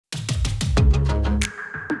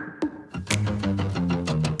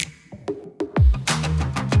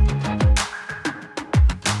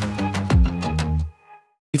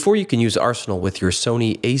Before you can use Arsenal with your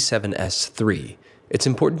Sony a7S III, it's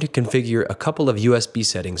important to configure a couple of USB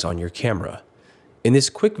settings on your camera. In this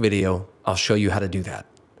quick video, I'll show you how to do that.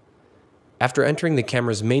 After entering the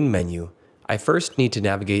camera's main menu, I first need to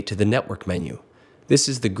navigate to the network menu. This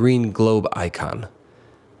is the green globe icon.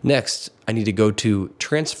 Next, I need to go to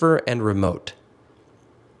Transfer and Remote.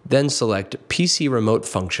 Then select PC Remote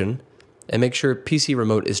function and make sure PC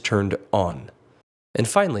Remote is turned on. And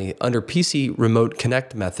finally, under PC Remote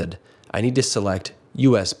Connect method, I need to select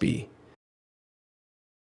USB.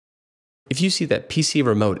 If you see that PC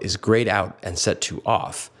Remote is grayed out and set to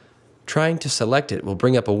off, trying to select it will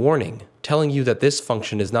bring up a warning telling you that this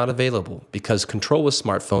function is not available because Control with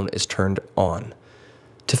Smartphone is turned on.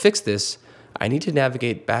 To fix this, I need to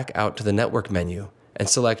navigate back out to the network menu and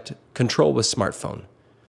select Control with Smartphone.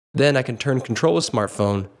 Then I can turn Control with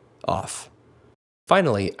Smartphone off.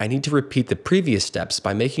 Finally, I need to repeat the previous steps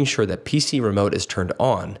by making sure that PC Remote is turned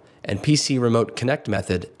on and PC Remote Connect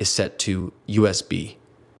method is set to USB.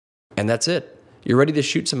 And that's it. You're ready to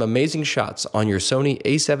shoot some amazing shots on your Sony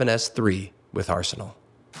a7S III with Arsenal.